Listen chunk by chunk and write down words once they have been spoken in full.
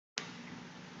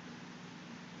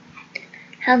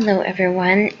Hello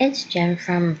everyone, it's Jen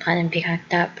from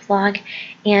Blog,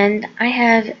 and I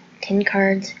have 10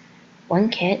 cards, one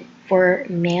kit for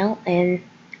male and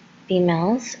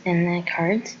females in the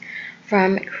cards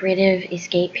from Creative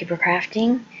Escape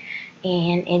Papercrafting,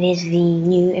 and it is the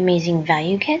new amazing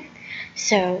value kit.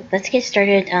 So let's get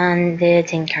started on the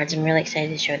 10 cards. I'm really excited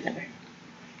to show them.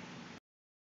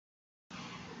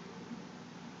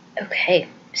 Okay,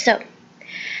 so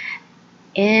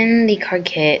in the card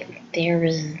kit there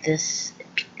was this,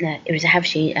 it was a half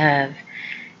sheet of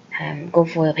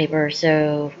gold foil paper,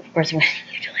 so of course I'm going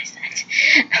to utilize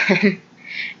that.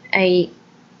 I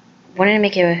wanted to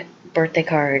make a birthday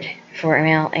card for a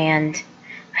male, and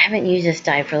I haven't used this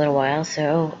die for a little while,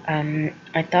 so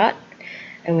I thought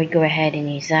I would go ahead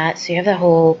and use that. So you have the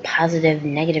whole positive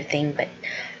negative thing, but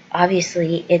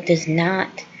obviously it does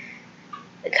not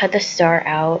cut the star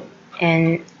out,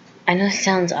 and I know this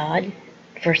sounds odd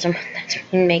for someone that's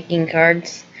been making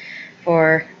cards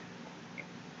for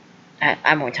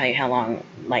I won't tell you how long,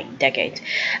 like decades.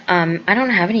 I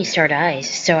don't have any star dies,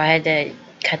 so I had to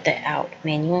cut that out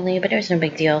manually, but it was no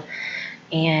big deal.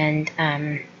 And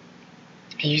I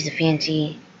used the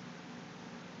fancy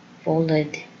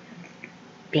folded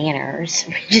banners,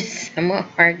 which is somewhat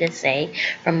hard to say,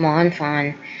 from Lawn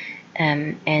Fawn,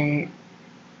 and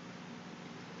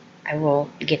I will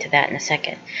get to that in a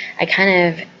second. I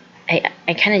kind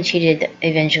of cheated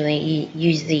eventually.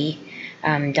 Used the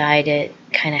die to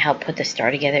kind of help put the star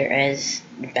together as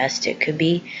best it could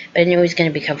be, but I knew it was going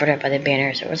to be covered up by the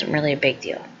banner, so it wasn't really a big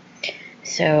deal.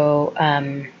 So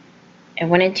I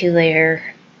wanted to layer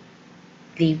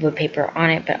the wood paper on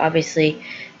it, but obviously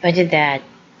if I did that,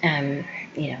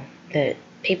 the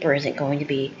paper isn't going to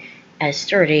be as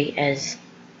sturdy as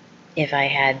if I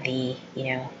had the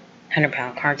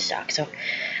 100-pound cardstock. So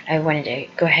I wanted to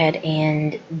go ahead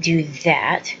and do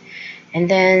that, and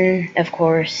then of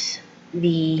course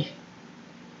the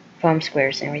foam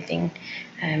squares and everything.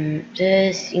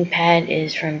 This ink pad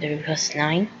is from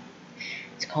W+9.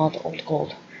 It's called Old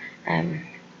Gold.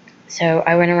 So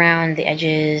I went around the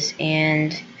edges,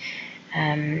 and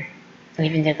I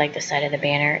even did like the side of the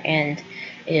banner, and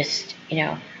it just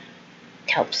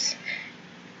helps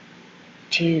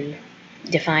to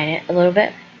define it a little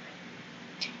bit.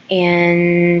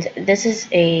 And this is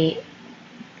a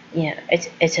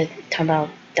it's a Tombow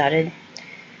dotted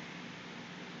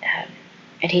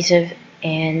adhesive,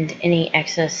 and any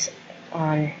excess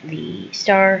on the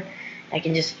star I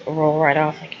can just roll right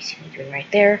off, like you see me doing right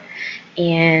there,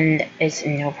 and it's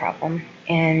no problem.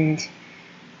 And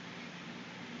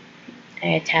I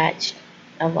attached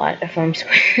a lot of foam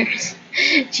squares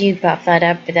to pop that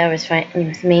up, but that was fine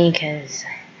with me because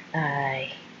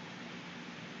I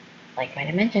like my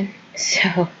dimension.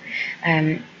 So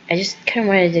I just kind of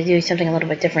wanted to do something a little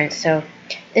bit different. So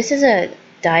this is a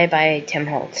die by Tim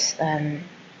Holtz.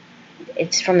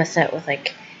 It's from the set with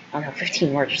like, I don't know,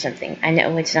 15 words or something. I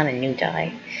know it's not a new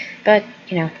die, but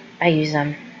I use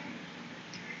them.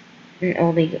 An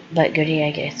oldie but goodie,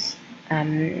 I guess.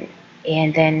 And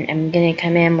then I'm gonna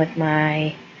come in with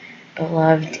my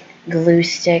beloved glue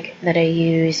stick that I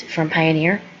use from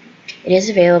Pioneer. It is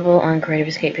available on Creative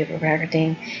Escape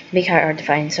Papercrafting. It can be kind of hard to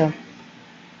find, so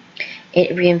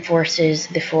it reinforces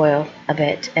the foil a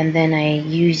bit, and then I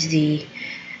use the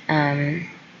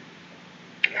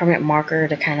permanent marker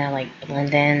to kind of like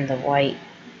blend in the white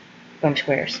foam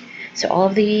squares. So all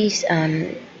of these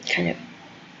kind of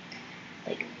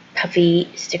like puffy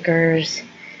stickers,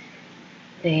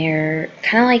 they're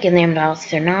kind of like enamel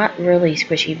dots. They're not really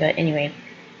squishy, but anyway,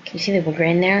 can you see the wood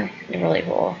grain there? They're really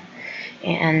cool,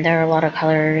 and there are a lot of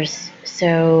colors,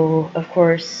 so of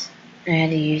course I had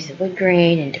to use the wood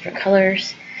grain in different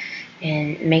colors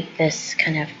and make this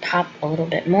kind of pop a little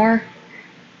bit more.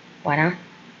 Why not?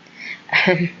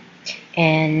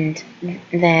 And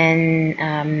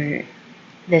then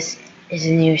this is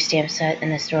a new stamp set in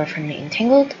the store from Neat and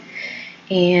Tangled,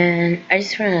 and I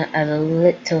just wrote a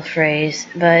little phrase,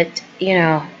 but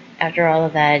after all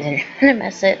of that I didn't want to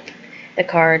mess up the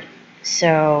card,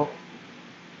 so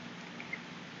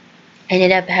I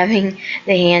ended up having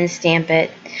the hand stamp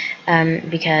it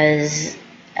because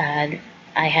I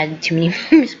had too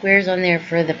many squares on there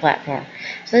for the platform.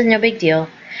 So that's no big deal.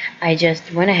 I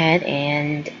just went ahead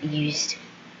and used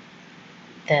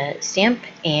the stamp,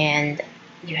 and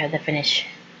you have the finished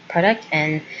product,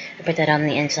 and I put that on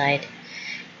the inside.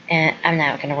 And I'm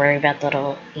not going to worry about the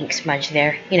little ink smudge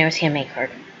there. It's a handmade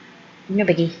card. No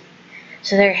biggie.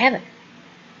 So there you have it.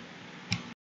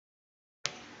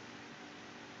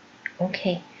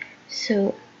 Okay,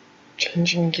 so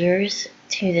changing gears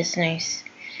to this nice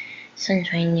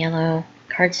sunshine yellow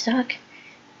cardstock,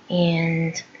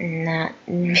 and not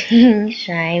being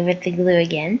shy with the glue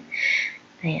again.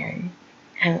 And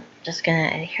I'm just gonna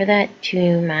adhere that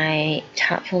to my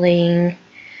top folding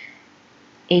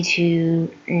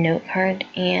A2 note card,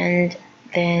 and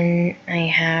then I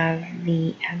have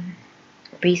the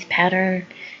wreath pattern,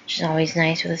 which is always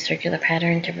nice with a circular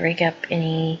pattern to break up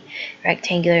any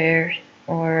rectangular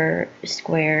or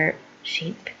square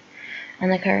shape on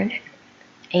the card.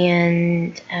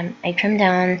 And I trimmed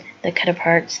down the cut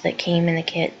aparts that came in the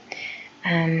kit,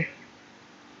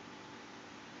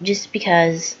 just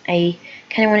because I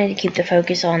kind of wanted to keep the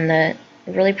focus on the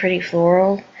really pretty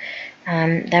floral.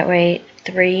 That way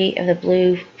 3 of the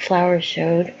blue flowers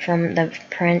showed from the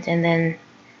print, and then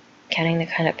counting the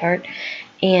cut apart,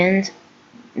 and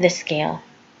the scale,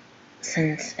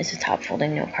 since it's a top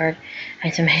folding note card. I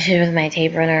had to measure with my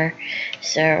tape runner,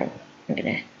 so I'm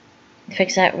gonna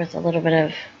fix that with a little bit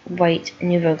of white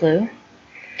Nuvo glue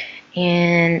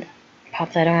and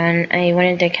pop that on. I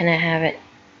wanted to kind of have it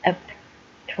up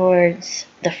towards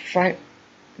the front,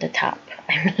 the top,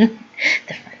 I mean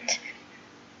the front.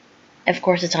 Of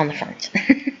course it's on the front.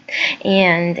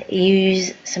 And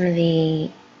use some of the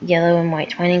yellow and white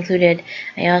twine included.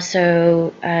 I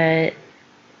also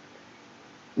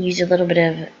used a little bit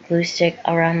of glue stick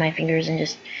around my fingers and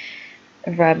just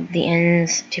rub the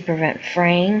ends to prevent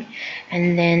fraying.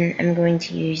 And then I'm going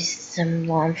to use some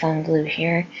Lawn Fawn glue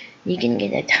here. You can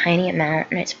get a tiny amount,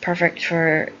 and it's perfect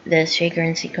for the shaker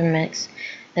and sequin mix.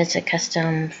 That's a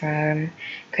custom from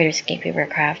Creative Escape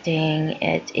Papercrafting.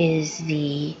 It is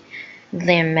the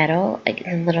glam metal, like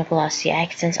the little glossy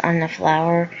accents on the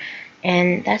flower.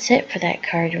 And that's it for that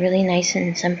card. Really nice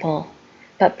and simple,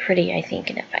 but pretty, I think,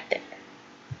 and effective.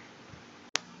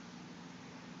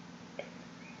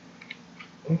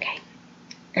 Okay,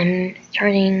 I'm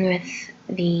starting with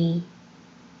the,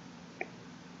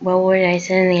 well, what I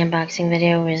said in the unboxing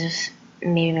video was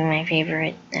maybe my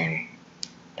favorite,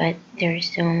 but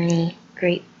there's so many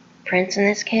great prints in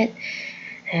this kit,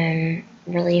 and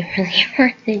really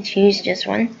hard to choose just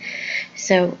one.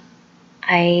 So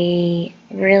I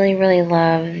really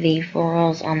love the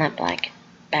florals on that black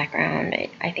background.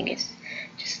 I think it's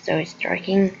just so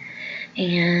striking,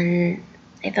 and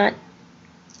I thought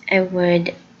I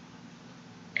would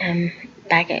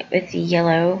back it with the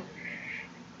yellow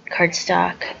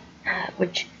cardstock,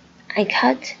 which I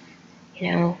cut,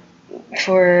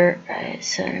 for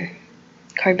some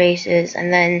card bases,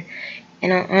 and then,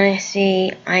 in all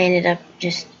honesty, I ended up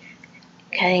just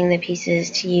cutting the pieces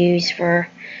to use for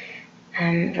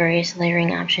various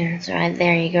layering options. So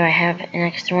there you go, I have an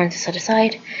extra one to set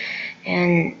aside,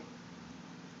 and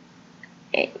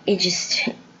it just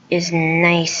is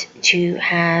nice to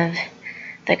have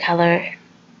the color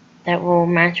that will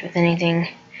match with anything,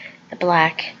 the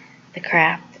black, the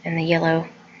craft, and the yellow,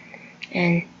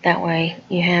 and that way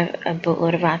you have a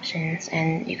boatload of options.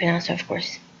 And you can also, of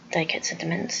course, die cut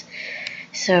sentiments.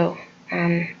 So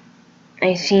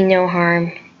I see no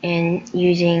harm in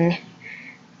using,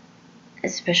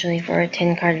 especially for a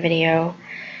 10 card video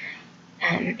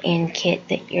and kit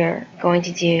that you're going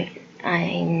to do.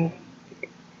 I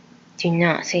do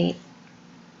not see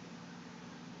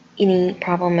any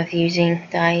problem with using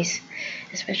dies,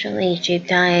 especially shape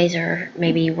dies or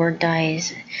maybe word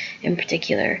dies in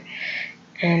particular.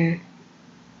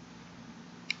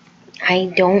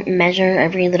 I don't measure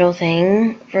every little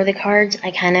thing for the cards.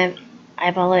 I kind of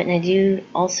eyeball it, and I do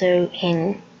also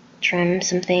hand trim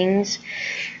some things,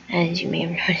 as you may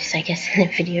have noticed, I guess, in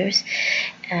the videos.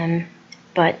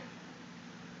 But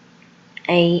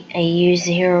I use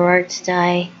the Hero Arts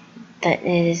die that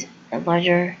is a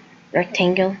larger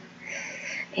rectangle,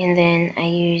 and then I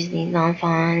use the Lawn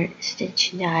Fawn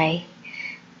stitch die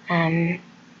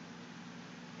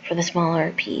for the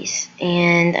smaller piece.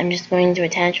 And I'm just going to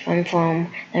attach fun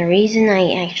foam. The reason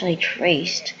I actually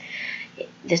traced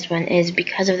this one is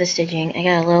because of the stitching. I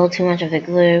got a little too much of the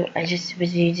glue. I just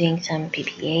was using some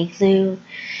PPA glue.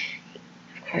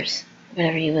 Of course,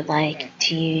 whatever you would like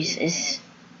to use is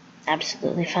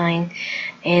absolutely fine.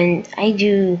 And I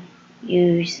do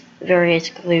use various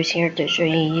glues here to show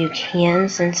you can,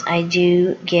 since I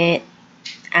do get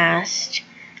asked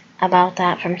about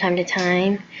that from time to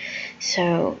time.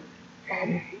 So,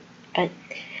 but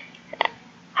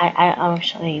I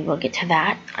actually will get to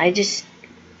that. I just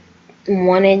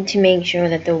wanted to make sure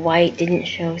that the white didn't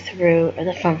show through, or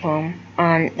the fun foam,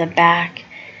 on the back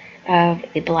of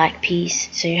the black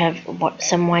piece, so you have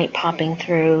some white popping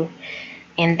through,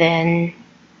 and then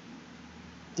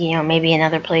maybe in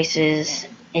other places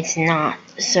it's not.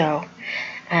 So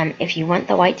if you want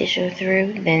the white to show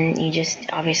through, then you just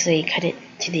obviously cut it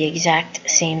to the exact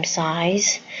same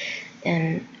size.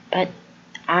 But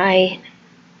I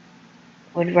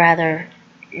would rather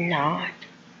not.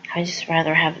 I just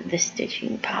rather have the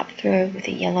stitching pop through with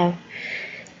the yellow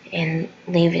and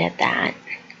leave it at that.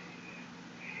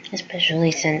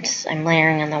 Especially since I'm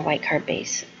layering on the white card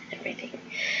base and everything.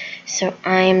 So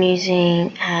I am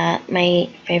using my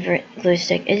favorite glue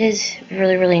stick. It is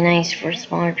really, really nice for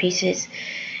smaller pieces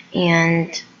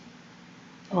and,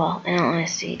 well, in all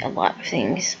honesty, a lot of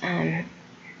things. At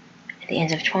the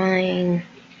ends of twine,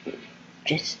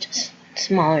 just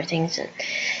smaller things that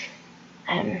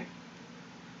you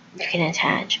can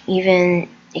attach.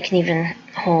 It can even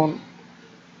hold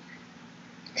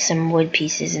some wood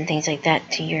pieces and things like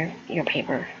that to your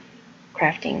paper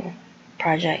crafting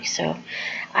project. So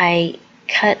I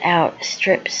cut out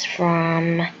strips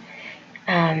from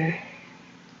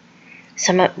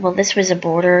well, this was a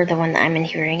border, the one that I'm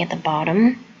adhering at the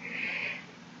bottom.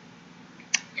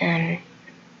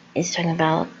 It's talking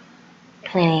about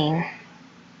planning,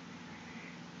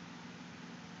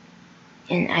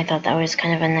 and I thought that was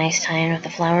kind of a nice tie-in with the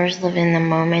flowers. Live in the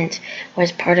moment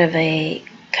was part of a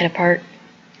cut apart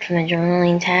from the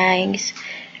journaling tags,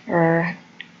 or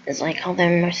as I call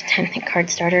them most of the time, the card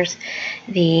starters.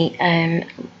 The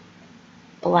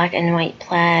black and white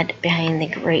plaid behind the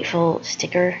grateful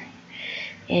sticker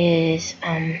is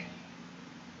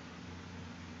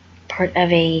part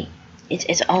of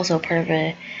it's also part of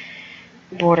a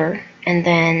border. And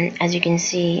then, as you can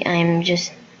see, I'm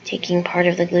just taking part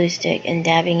of the glue stick and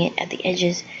dabbing it at the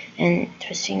edges and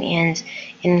twisting the ends,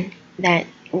 and that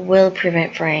will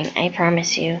prevent fraying, I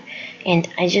promise you. And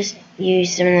I just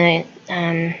used some of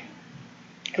the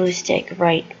glue stick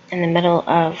right in the middle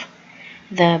of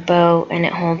the bow, and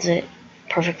it holds it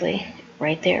perfectly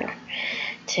right there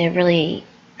to really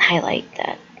highlight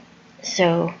that.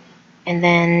 So, and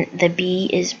then the bee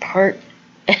is part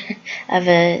of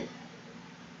a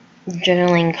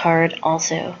journaling card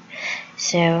also.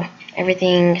 So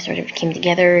everything sort of came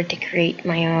together to create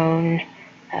my own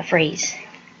phrase.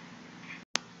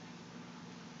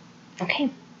 Okay,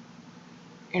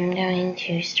 I'm going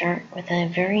to start with a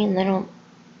very little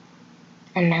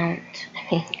amount, I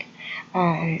think,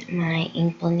 on my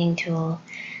ink blending tool,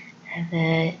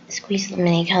 the Squeeze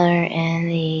Lemonade color and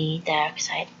the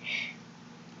dioxide,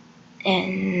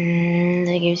 and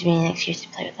that gives me an excuse to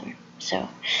play with them. So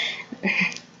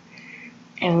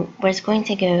I was going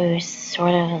to go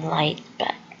sort of light,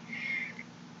 but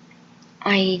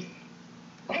I,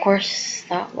 of course,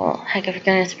 thought, well, heck, if you're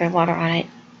going to spread water on it,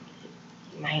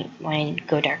 you might want to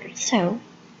go darker. So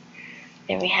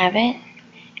there we have it.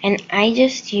 And I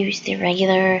just used the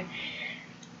regular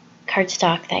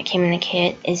cardstock that came in the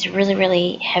kit. It's really,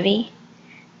 really heavy.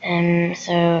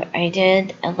 So I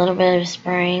did a little bit of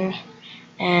spraying,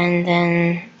 and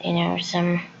then,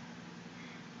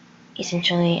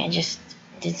 essentially I just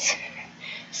did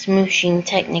smooshing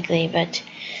technically, but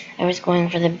I was going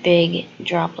for the big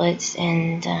droplets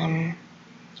and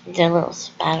did a little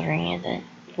spattering of the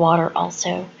water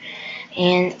also.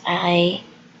 And I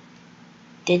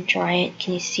did dry it.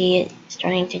 Can you see it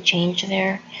starting to change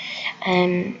there?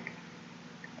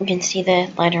 You can see the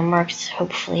lighter marks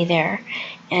hopefully there.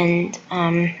 And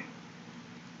I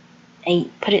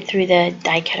put it through the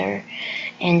die cutter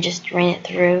and just ran it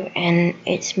through, and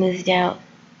it smoothed out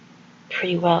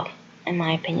pretty well, in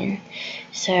my opinion.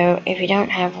 So if you don't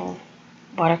have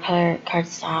watercolor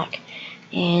cardstock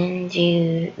and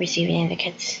you receive any of the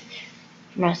kits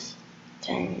from us,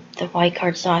 then the white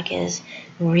cardstock is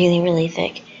really, really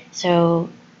thick. So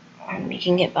you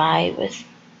can get by with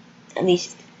at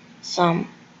least some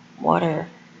water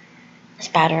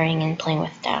spattering and playing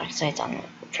with dioxides on it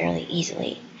fairly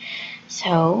easily.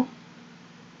 So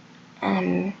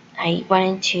I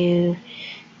wanted to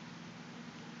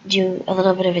do a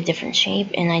little bit of a different shape,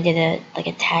 and I did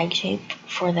a tag shape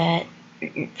for that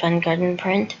fun garden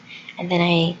print, and then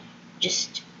I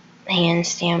just hand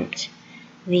stamped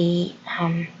the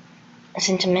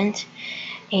sentiment,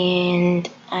 and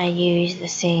I used the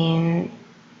same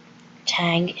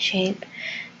tag shape.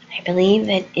 I believe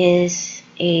it is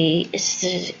a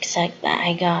set that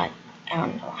I got, I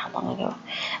don't know how long ago,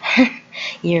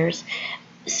 years.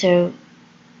 So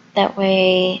that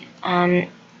way,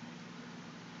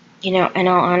 in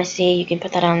all honesty, you can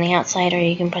put that on the outside or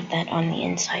you can put that on the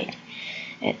inside.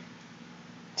 It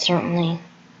certainly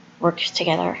works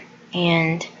together,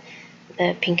 and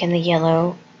the pink and the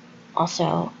yellow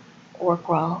also work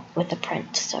well with the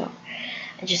print. So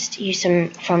I just used some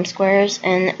foam squares,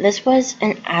 and this was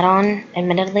an add-on,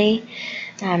 admittedly.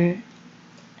 I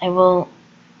will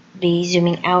be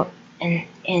zooming out and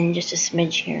in just a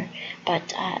smidge here,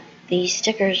 but these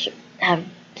stickers have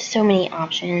so many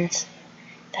options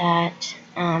that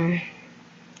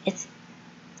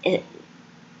it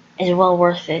is well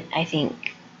worth it, I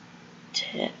think,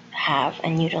 to have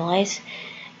and utilize.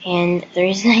 And the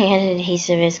reason I added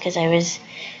adhesive is because I was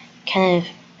kind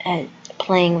of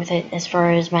playing with it as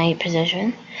far as my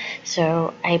position.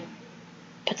 So I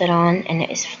put that on and it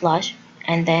is flush,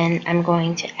 and then I'm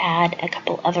going to add a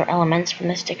couple other elements from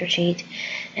the sticker sheet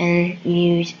and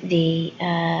use the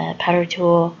powder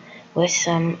tool with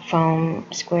some foam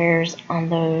squares on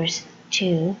those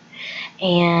too,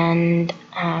 and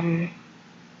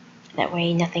that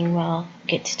way nothing will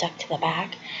get stuck to the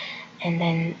back. And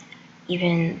then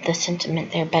even the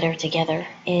sentiment there, better together,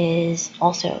 is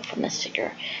also from the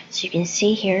sticker. So you can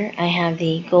see here I have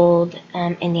the gold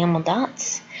enamel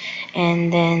dots,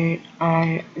 and then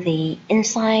on the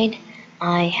inside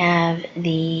I have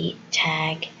the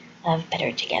tag of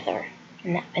better together,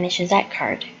 and that finishes that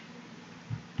card.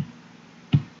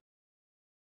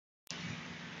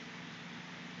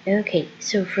 Okay,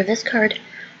 so for this card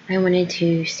I wanted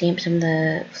to stamp some of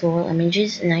the floral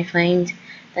images, and I find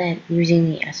that using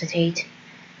the acetate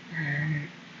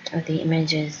of the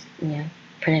images,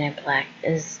 printed in black,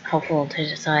 is helpful to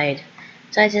decide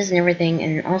sizes and everything.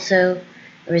 And also,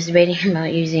 I was debating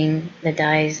about using the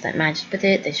dyes that matched with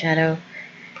it, the shadow,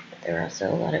 but there are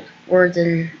also a lot of words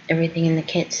and everything in the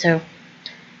kit, so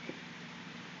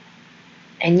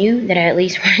I knew that I at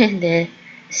least wanted to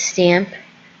stamp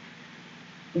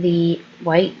the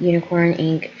white unicorn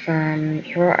ink from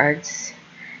Hero Arts,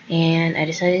 and I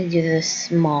decided to do the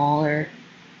smaller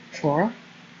floral.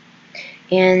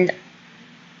 And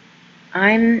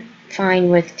I'm fine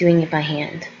with doing it by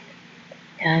hand.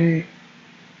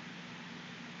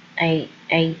 I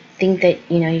think that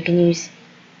you can use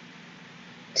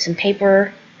some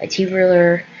paper, a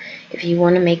T-ruler. If you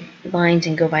want to make lines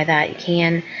and go by that, you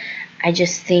can. I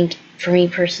just think, for me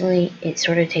personally, it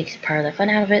sort of takes part of the fun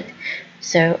out of it,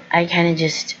 so I kind of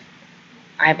just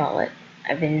eyeball it.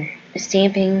 I've been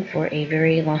stamping for a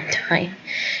very long time,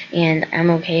 and I'm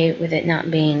okay with it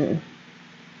not being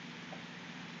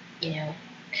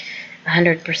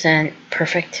 100%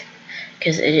 perfect,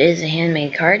 because it is a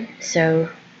handmade card, so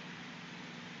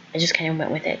I just kind of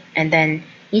went with it. And then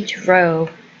each row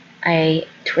I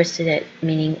twisted it,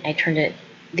 meaning I turned it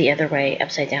the other way,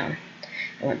 upside down.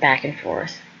 I went back and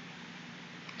forth.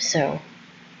 So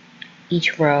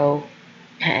each row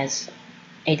has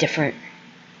a different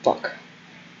look.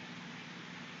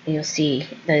 You'll see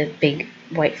the big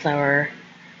white flower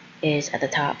is at the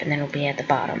top, and then it'll be at the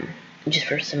bottom, just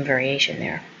for some variation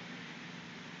there.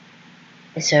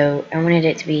 And so I wanted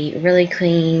it to be really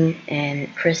clean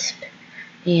and crisp,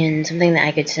 and something that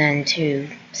I could send to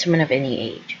someone of any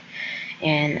age.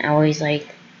 And I always like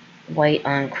white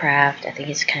on craft. I think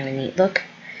it's kind of a neat look.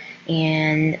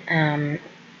 And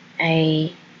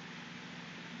I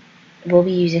will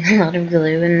be using a lot of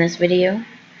glue in this video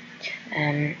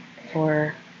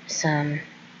for some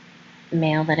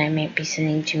mail that I might be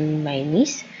sending to my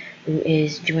niece, who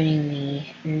is joining the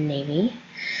Navy.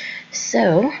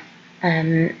 So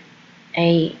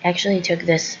I actually took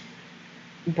this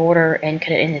border and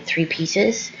cut it into 3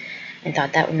 pieces and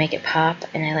thought that would make it pop,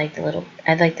 and I like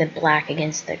the black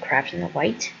against the craft and the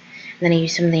white. And then I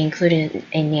used some of the included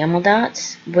enamel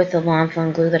dots with the lawn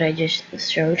foam glue that I just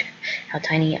showed how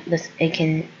tiny it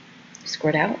can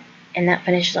squirt out, and that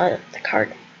finishes out the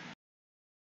card.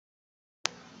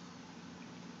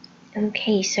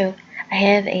 Okay, so I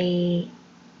have a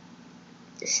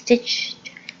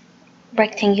stitched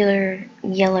rectangular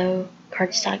yellow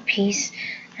cardstock piece.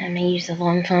 I use the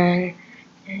lawn foam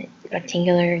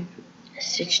rectangular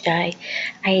stitch die.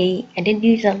 I did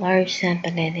use a large set,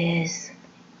 but it is,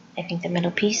 I think, the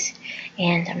middle piece.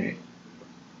 And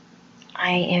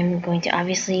I am going to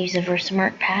obviously use a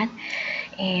Versamark pad,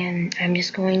 and I'm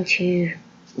just going to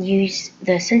use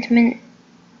the sentiment,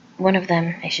 one of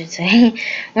them I should say,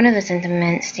 one of the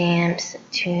sentiment stamps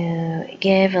to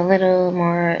give a little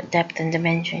more depth and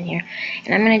dimension here.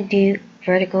 And I'm going to do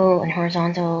vertical and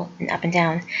horizontal and up and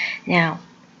down. Now,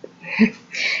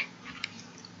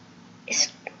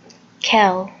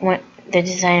 Kel, the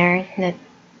designer that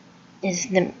is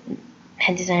the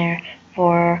head designer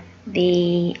for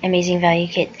the Amazing Value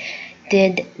Kit,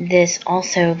 did this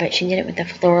also, but she did it with the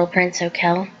floral print. So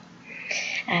Kel,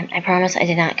 I promise I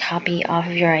did not copy off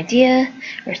of your idea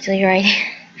or steal your idea.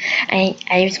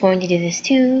 I was going to do this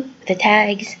too, the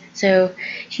tags. So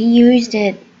she used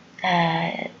it,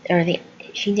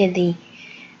 she did the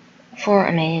floral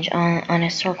image on a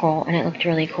circle, and it looked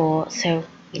really cool. So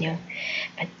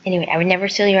but anyway, I would never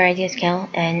steal your ideas, Kel.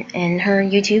 And her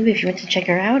YouTube, if you want to check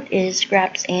her out, is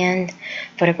Scraps and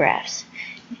Photographs.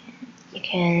 You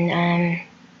can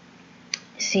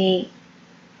see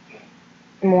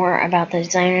more about the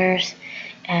designers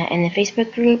in the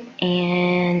Facebook group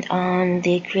and on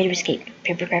the Creative Escape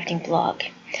Papercrafting blog.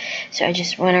 So I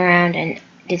just went around and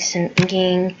did some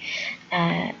inking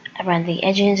around the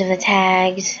edges of the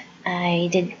tags. I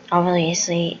did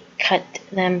obviously cut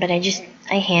them, but I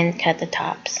hand cut the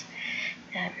tops.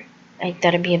 I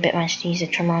thought it'd be a bit much to use a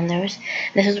trimmer on those.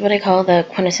 This is what I call the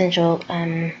quintessential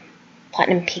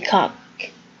Platinum Peacock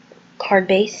card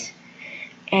base,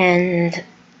 and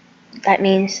that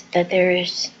means that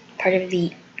there's part of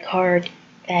the card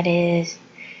that is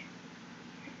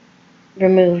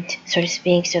removed, so to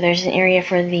speak, so there's an area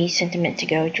for the sentiment to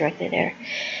go directly there.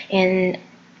 And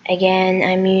again,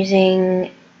 I'm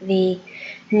using the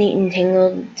Neat and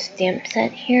Tangled stamp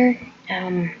set here.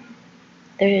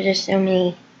 There's just so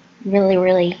many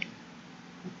really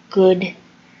good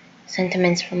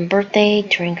sentiments, from birthday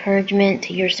to encouragement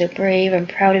to you're so brave, I'm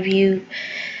proud of you,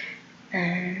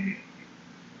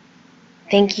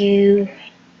 thank you,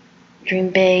 dream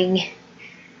big.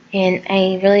 And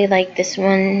I really like this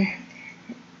one.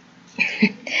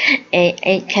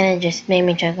 it kind of just made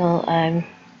me chuckle.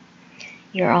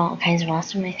 You're all kinds of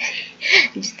awesome. I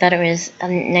just thought it was a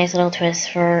nice little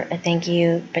twist for a thank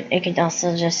you, but it could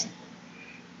also just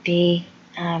be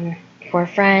for a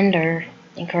friend or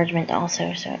encouragement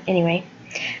also. So anyway,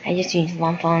 I just used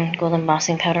Long Fawn Gold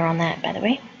Embossing Powder on that, by the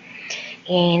way.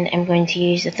 And I'm going to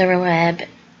use the Thoroweb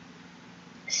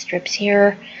strips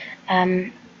here.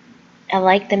 I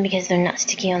like them because they're not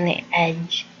sticky on the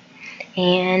edge,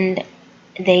 and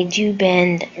they do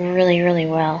bend really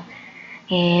well.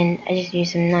 And I just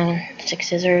used some non-stick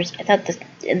scissors. I thought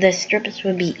the strips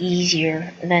would be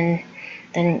easier than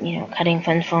cutting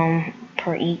fun foam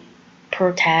per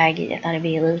tag. I thought it'd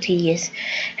be a little tedious,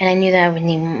 and I knew that I would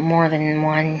need more than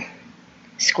one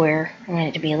square. I wanted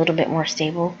it to be a little bit more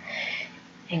stable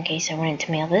in case I wanted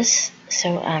to mail this.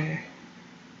 So as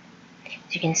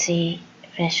you can see,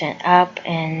 finish it up,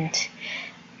 and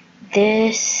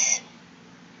this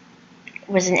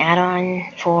was an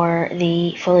add-on for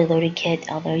the fully loaded kit,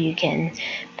 although you can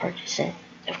purchase it,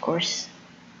 of course,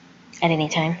 at any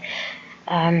time.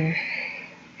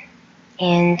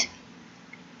 And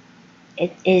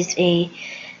it is a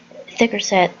thicker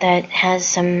set that has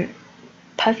some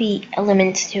puffy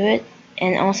elements to it,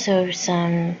 and also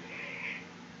some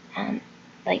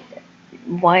like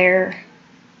wire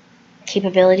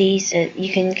capabilities.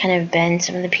 You can kind of bend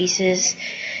some of the pieces,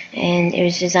 and it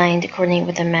was designed to coordinate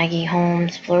with the Maggie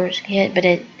Holmes Floors kit, but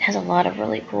it has a lot of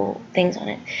really cool things on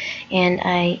it. And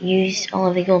I used all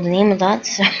of the golden enamel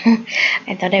dots, so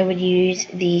I thought I would use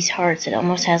these hearts. It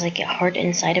almost has like a heart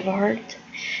inside of a heart.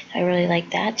 I really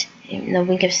like that. And the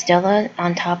Wink of Stella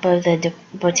on top of the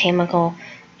botanical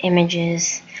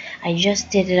images. I just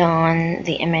did it on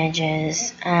the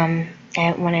images. I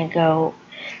want to go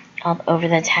up over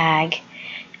the tag,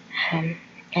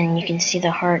 and you can see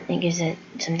the heart. It gives it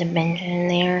some dimension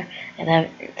there,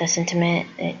 the sentiment,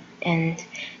 and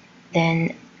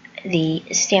then the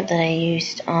stamp that I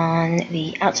used on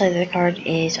the outside of the card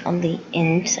is on the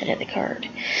inside of the card.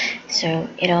 So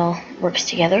it all works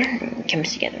together and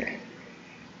comes together.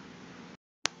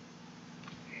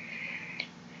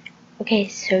 Okay,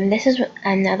 so this is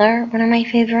another one of my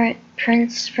favorite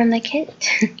prints from the kit.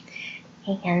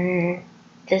 And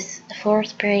this floral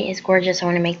spray is gorgeous. I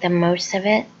want to make the most of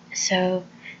it. So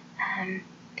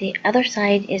the other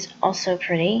side is also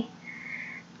pretty.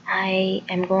 I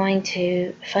am going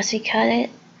to fussy cut it,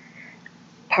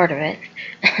 part of it,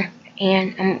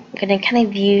 and I'm going to kind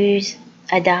of use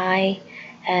a die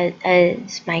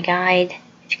as my guide,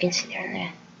 as you can see there in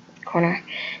the corner,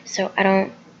 so I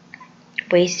don't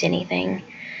waste anything,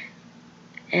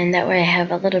 and that way I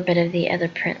have a little bit of the other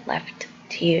print left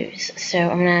to use. So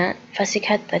I'm going to fussy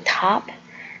cut the top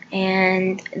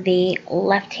and the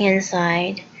left hand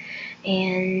side,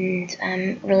 and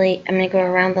I'm going to go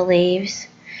around the leaves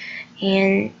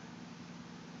and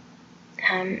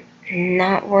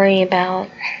not worry about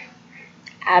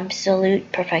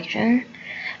absolute perfection,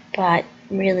 but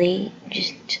really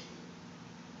just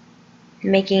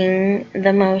making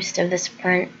the most of this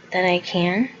print that I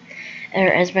can, or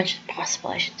as much as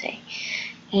possible, I should say.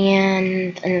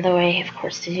 And another way, of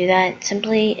course, to do that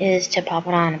simply is to pop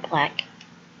it on a black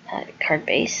card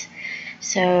base.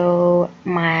 So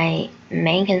my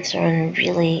main concern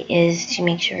really is to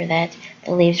make sure that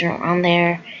the leaves are on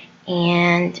there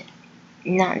and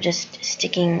not just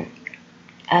sticking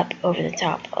up over the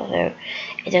top. Although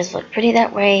it does look pretty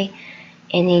that way,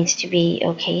 it needs to be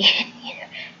okay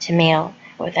to mail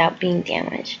without being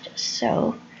damaged.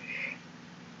 So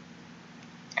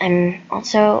I'm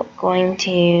also going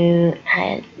to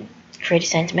create a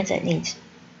sentiment that needs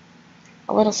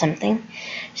a little something.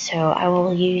 So I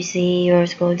will use the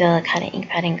rose gold delicata ink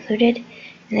pad included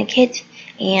in the kit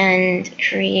and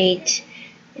create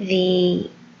the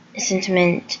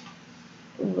sentiment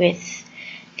with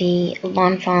the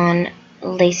Lawn Fawn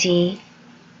Lacy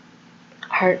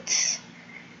Hearts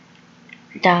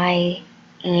die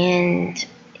and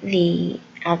the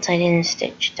outside in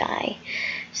stitch die.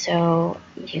 So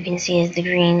you can see as the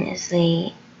green is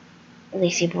the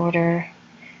lacy border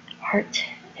heart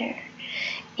there,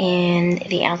 and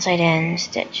the outside in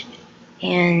stitch,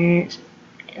 and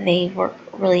they work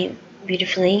really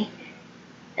beautifully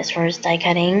as far as die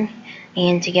cutting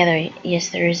and together. Yes,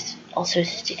 there is also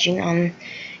stitching on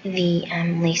the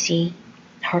lacy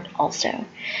heart also.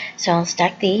 So I'll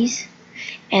stack these,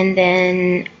 and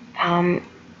then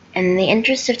in the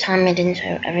interest of time I didn't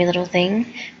show every little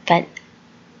thing, but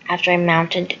after I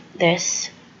mounted this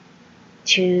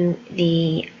to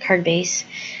the card base,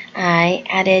 I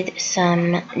added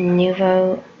some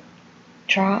Nuvo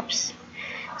drops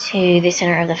to the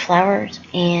center of the flowers,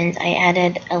 and I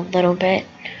added a little bit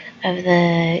of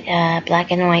the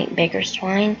black and white baker's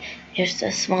twine, just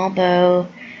a small bow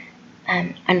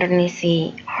underneath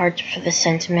the heart for the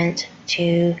sentiment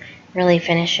to really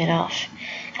finish it off.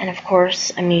 And of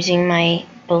course, I'm using my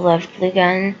beloved glue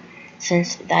gun,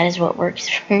 since that is what works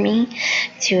for me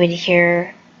to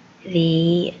adhere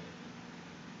the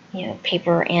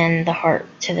paper and the heart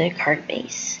to the card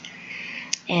base.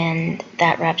 And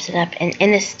that wraps it up. And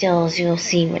in the stills, you'll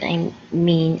see what I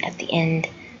mean at the end.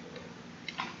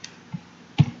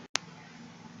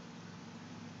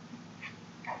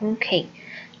 Okay,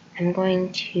 I'm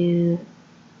going to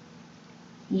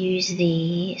use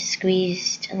the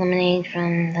squeezed lemonade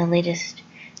from the latest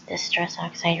Distress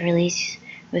Oxide release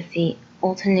with the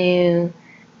Ulta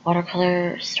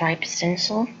watercolor stripe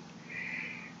stencil.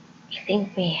 I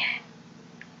think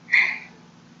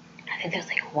there's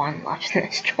like one left in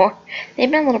the store.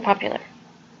 They've been a little popular.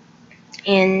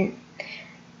 And,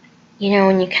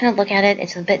 when you kind of look at it,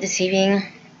 it's a bit deceiving.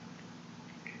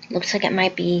 Looks like it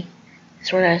might be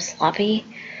sort of sloppy,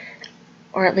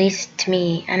 or at least to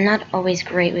me. I'm not always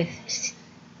great with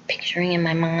picturing in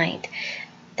my mind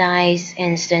dies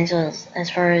and stencils as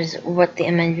far as what the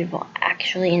image will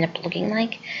actually end up looking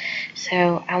like.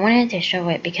 So I wanted to show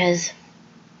it because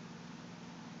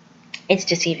it's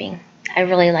deceiving. I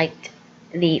really liked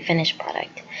the finished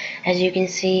product. As you can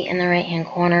see in the right hand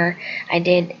corner, I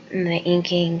did the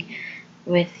inking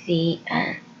with the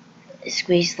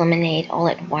squeezed lemonade all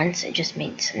at once. It just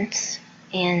made sense,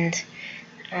 and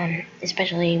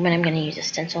especially when I'm going to use a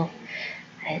stencil,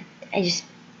 I just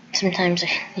sometimes I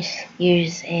just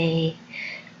use a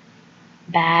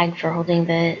bag for holding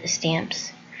the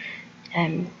stamps,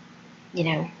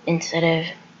 instead of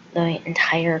the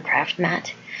entire craft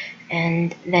mat.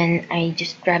 And then I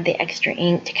just grab the extra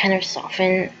ink to kind of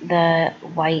soften the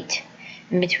white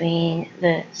in between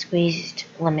the squeezed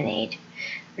lemonade.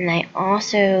 And I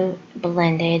also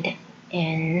blended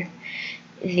in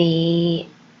the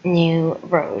new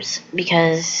rose,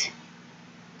 because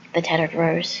the tattered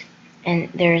rose, and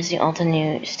there's the Ulta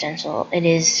New stencil. It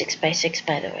is 6x6,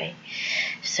 by the way,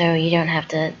 so you don't have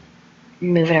to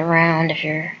move it around if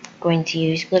you're going to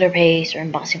use glitter paste or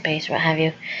embossing paste or what have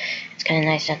you. It's kind of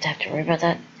nice not to have to worry about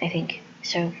that, I think.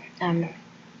 So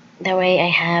that way I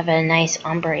have a nice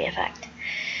ombre effect.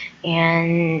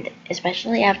 And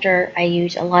especially after I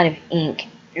use a lot of ink,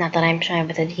 not that I'm shy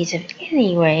with adhesive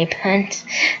anyway, but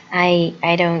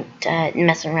I don't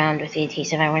mess around with the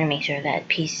adhesive. I want to make sure that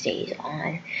piece stays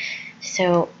on.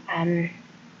 So I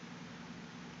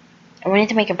wanted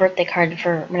to make a birthday card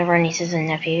for one of our nieces and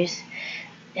nephews.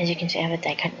 As you can see, I have a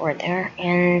die cut board there,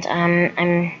 and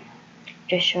I'm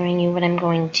just showing you what I'm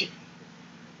going to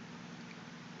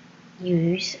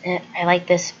use. I like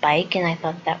this spike, and I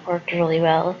thought that worked really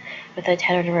well with the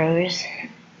tattered rose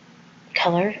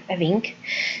color of ink.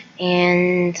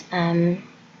 And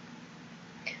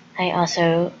I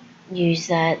also use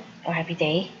that Happy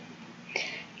Day.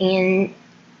 And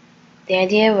the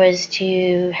idea was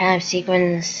to have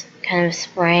sequins kind of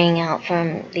spraying out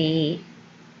from the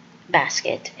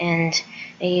basket, and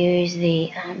I use the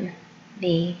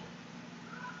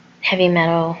heavy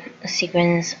metal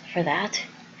sequins for that.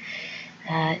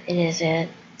 It is a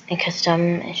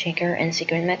custom shaker and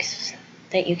sequin mix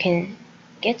that you can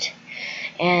get,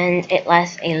 and it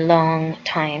lasts a long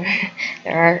time.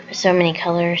 There are so many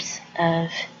colors of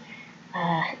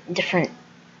different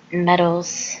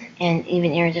metals and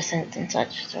even iridescent and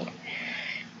such, so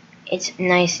it's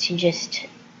nice to just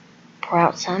pour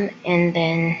out some and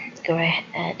then go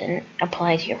ahead and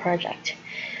apply to your project.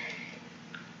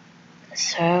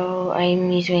 So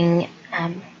I'm using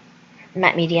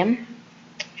matte medium,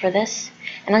 for this,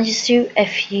 and I'll just do a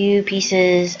few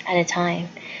pieces at a time.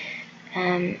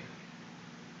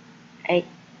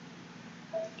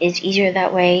 It's easier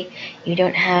that way. You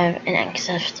don't have an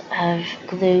excess of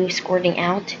glue squirting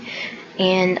out.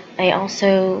 And I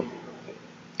also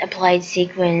applied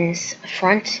sequins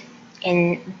front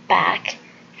and back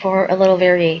for a little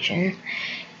variation,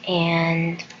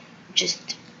 and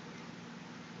just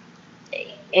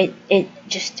it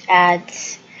just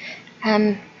adds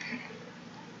a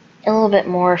little bit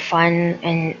more fun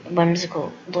and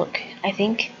whimsical look, I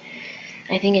think.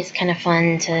 I think it's kind of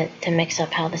fun to mix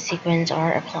up how the sequins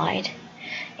are applied.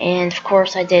 And of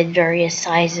course I did various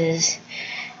sizes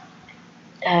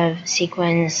of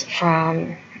sequins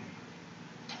from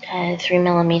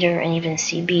 3mm and even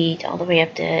CB all the way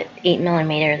up to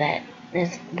 8mm. That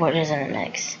is what is in the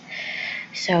mix.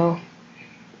 So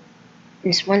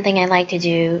it's one thing I like to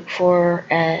do for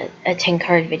a 10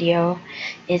 card video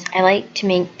is I like to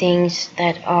make things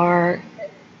that are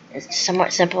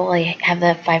somewhat simple. I have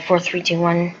the 5, 4, 3, 2,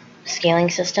 1 scaling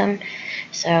system.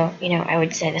 So, you know, I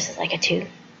would say this is like a 2.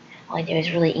 All I do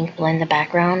is really ink blend the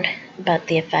background, but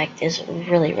the effect is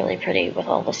really, really pretty with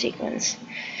all the sequins.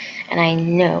 And I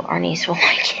know our niece will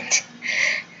like it.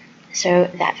 So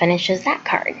that finishes that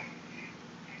card.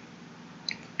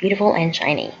 Beautiful and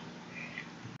shiny.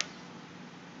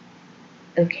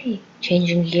 Okay,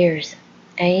 changing gears.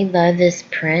 I love this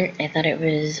print. I thought it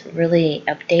was really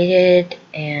updated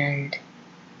and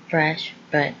fresh,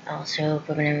 but also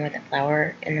put in with a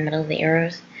flower in the middle of the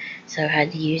arrows, so I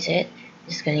had to use it.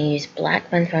 Just going to use black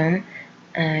fun foam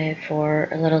for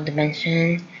a little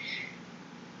dimension,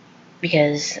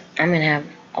 because I'm going to have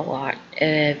a lot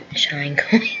of shine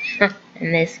going on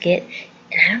in this kit,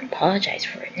 and I don't apologize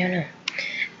for it. No,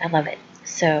 I love it.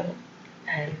 So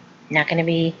not going to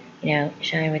be, you know,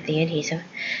 shine with the adhesive.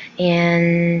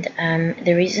 And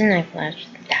the reason I flashed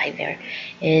the dye there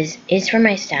is it's from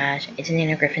my stash. It's an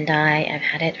Anna Griffin dye. I've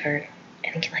had it for,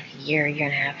 I think, like a year and a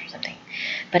half or something.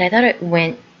 But I thought it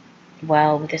went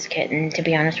well with this kit, and to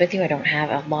be honest with you, I don't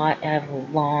have a lot of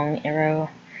long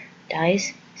arrow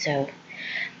dyes. So,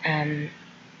 and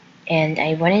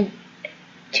I wanted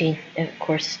to, of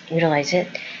course, utilize it.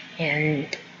 And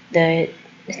the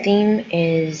theme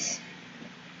is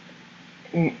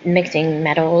mixing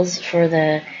metals for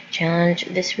the challenge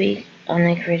this week on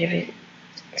the Creative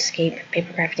Escape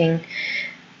Papercrafting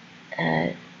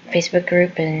Facebook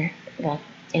group, and well,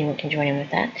 anyone can join in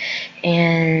with that.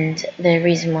 And the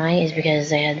reason why is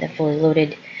because I had the fully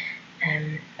loaded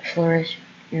Flourish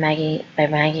Maggie by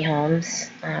Maggie Holmes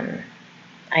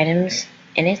items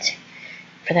in it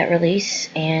for that release,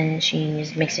 and she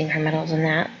was mixing her metals in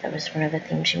that. That was one of the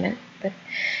themes she meant with.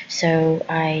 So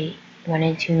I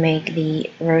wanted to make the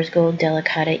rose gold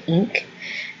delicata ink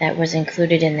that was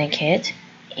included in the kit,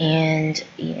 and,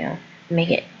 you know, make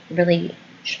it really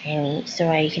shiny, so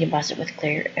I could emboss it with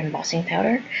clear embossing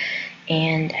powder.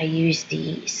 And I used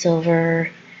the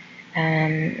silver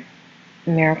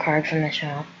mirror card from the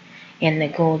shop, and the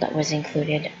gold that was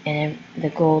included, and the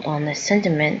gold on the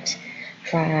sentiment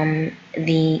from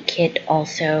the kit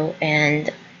also, and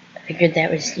I figured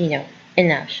that was, you know,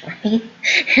 enough shiny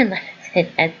and left it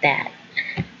at that.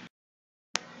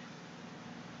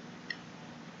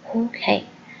 Okay,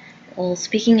 well,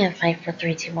 speaking of 5, 4,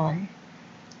 3, 2, 1,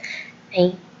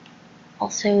 I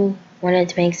also wanted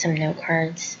to make some note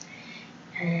cards,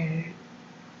 and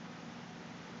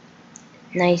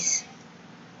nice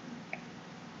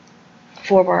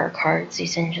 4-bar cards,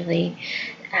 essentially,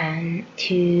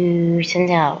 to send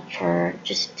out for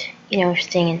just, you know,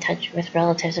 staying in touch with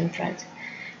relatives and friends.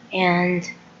 And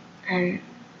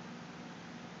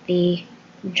the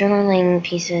journaling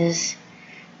pieces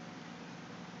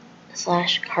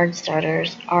 / card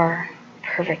starters are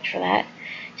perfect for that.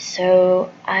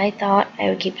 So I thought I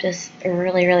would keep this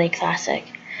really, really classic.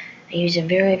 I use a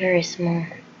very, very small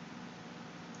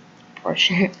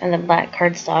portion of the black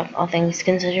cardstock, all things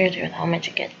considered, with how much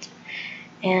it gets.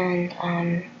 And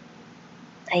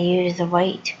I use the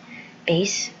white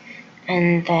base,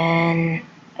 and then,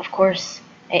 of course,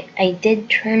 I did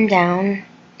trim down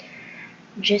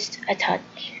just a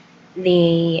touch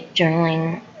the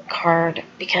journaling card,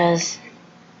 because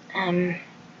I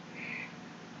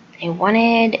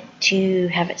wanted to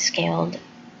have it scaled,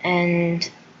 and,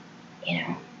 you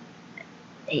know,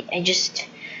 I just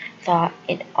thought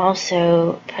it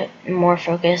also put more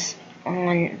focus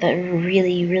on the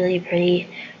really, really pretty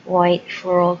white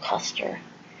floral cluster.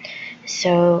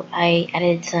 So I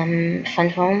added some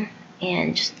fun foam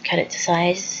and just cut it to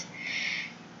size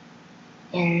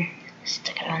and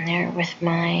stuck it on there with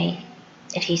my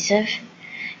adhesive.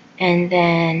 And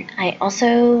then I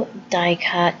also die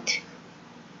cut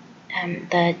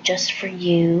the Just For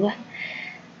You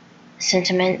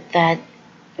sentiment that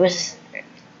was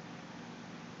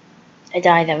a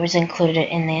die that was included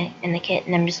in the kit,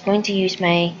 and I'm just going to use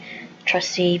my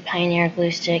trusty Pioneer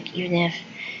glue stick, even if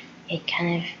it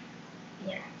kind of,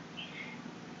 you know,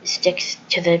 sticks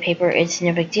to the paper. It's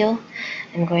no big deal.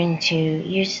 I'm going to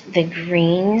use the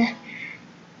green.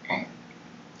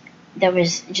 That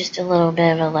was just a little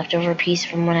bit of a leftover piece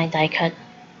from when I die cut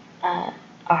a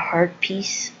hard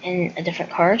piece in a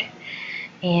different card,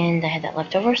 and I had that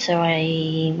left over, so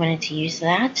I wanted to use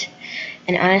that.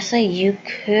 And honestly, you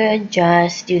could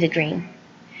just do the green.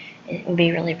 It would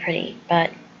be really pretty,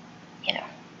 but you know,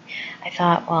 I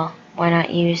thought, well, why not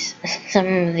use some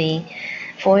of the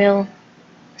foil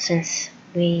since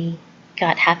we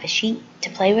got half a sheet to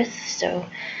play with. So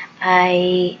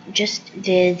I just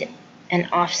did an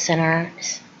off-center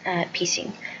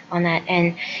piecing on that,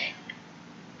 and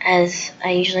as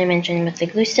I usually mention with the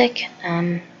glue stick,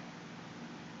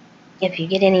 if you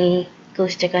get any glue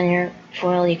stick on your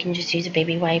foil, you can just use a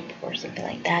baby wipe or something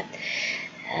like that,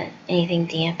 anything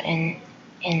damp, and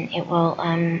it will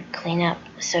clean up.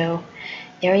 So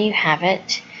there you have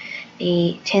it,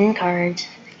 the 10 cards,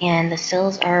 and the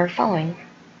stills are following.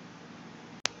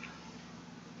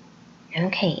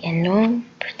 Okay, in no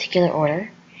particular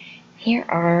order, here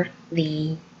are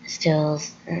the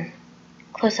stills,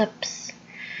 close-ups,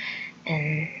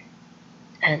 and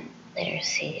later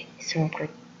see some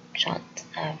group shots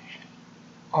of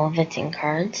all of the 10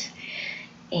 cards,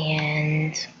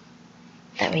 and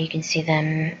that way you can see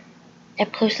them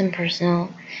up close and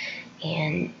personal,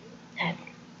 and at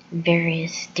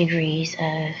various degrees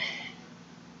of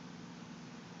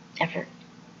effort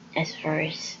as far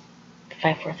as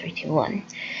 5, 4, 3, 2, 1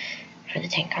 for the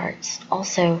 10 cards.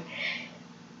 Also,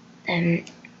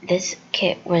 this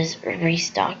kit was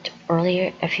restocked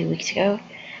earlier, a few weeks ago,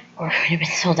 or it would have been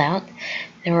sold out.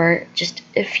 There were just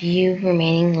a few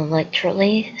remaining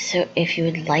literally, so if you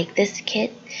would like this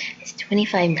kit, it's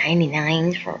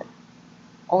 $25.99 for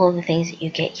all of the things that you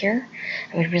get here.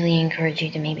 I would really encourage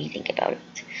you to maybe think about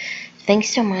it. Thanks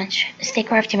so much. Stay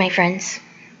crafty, my friends.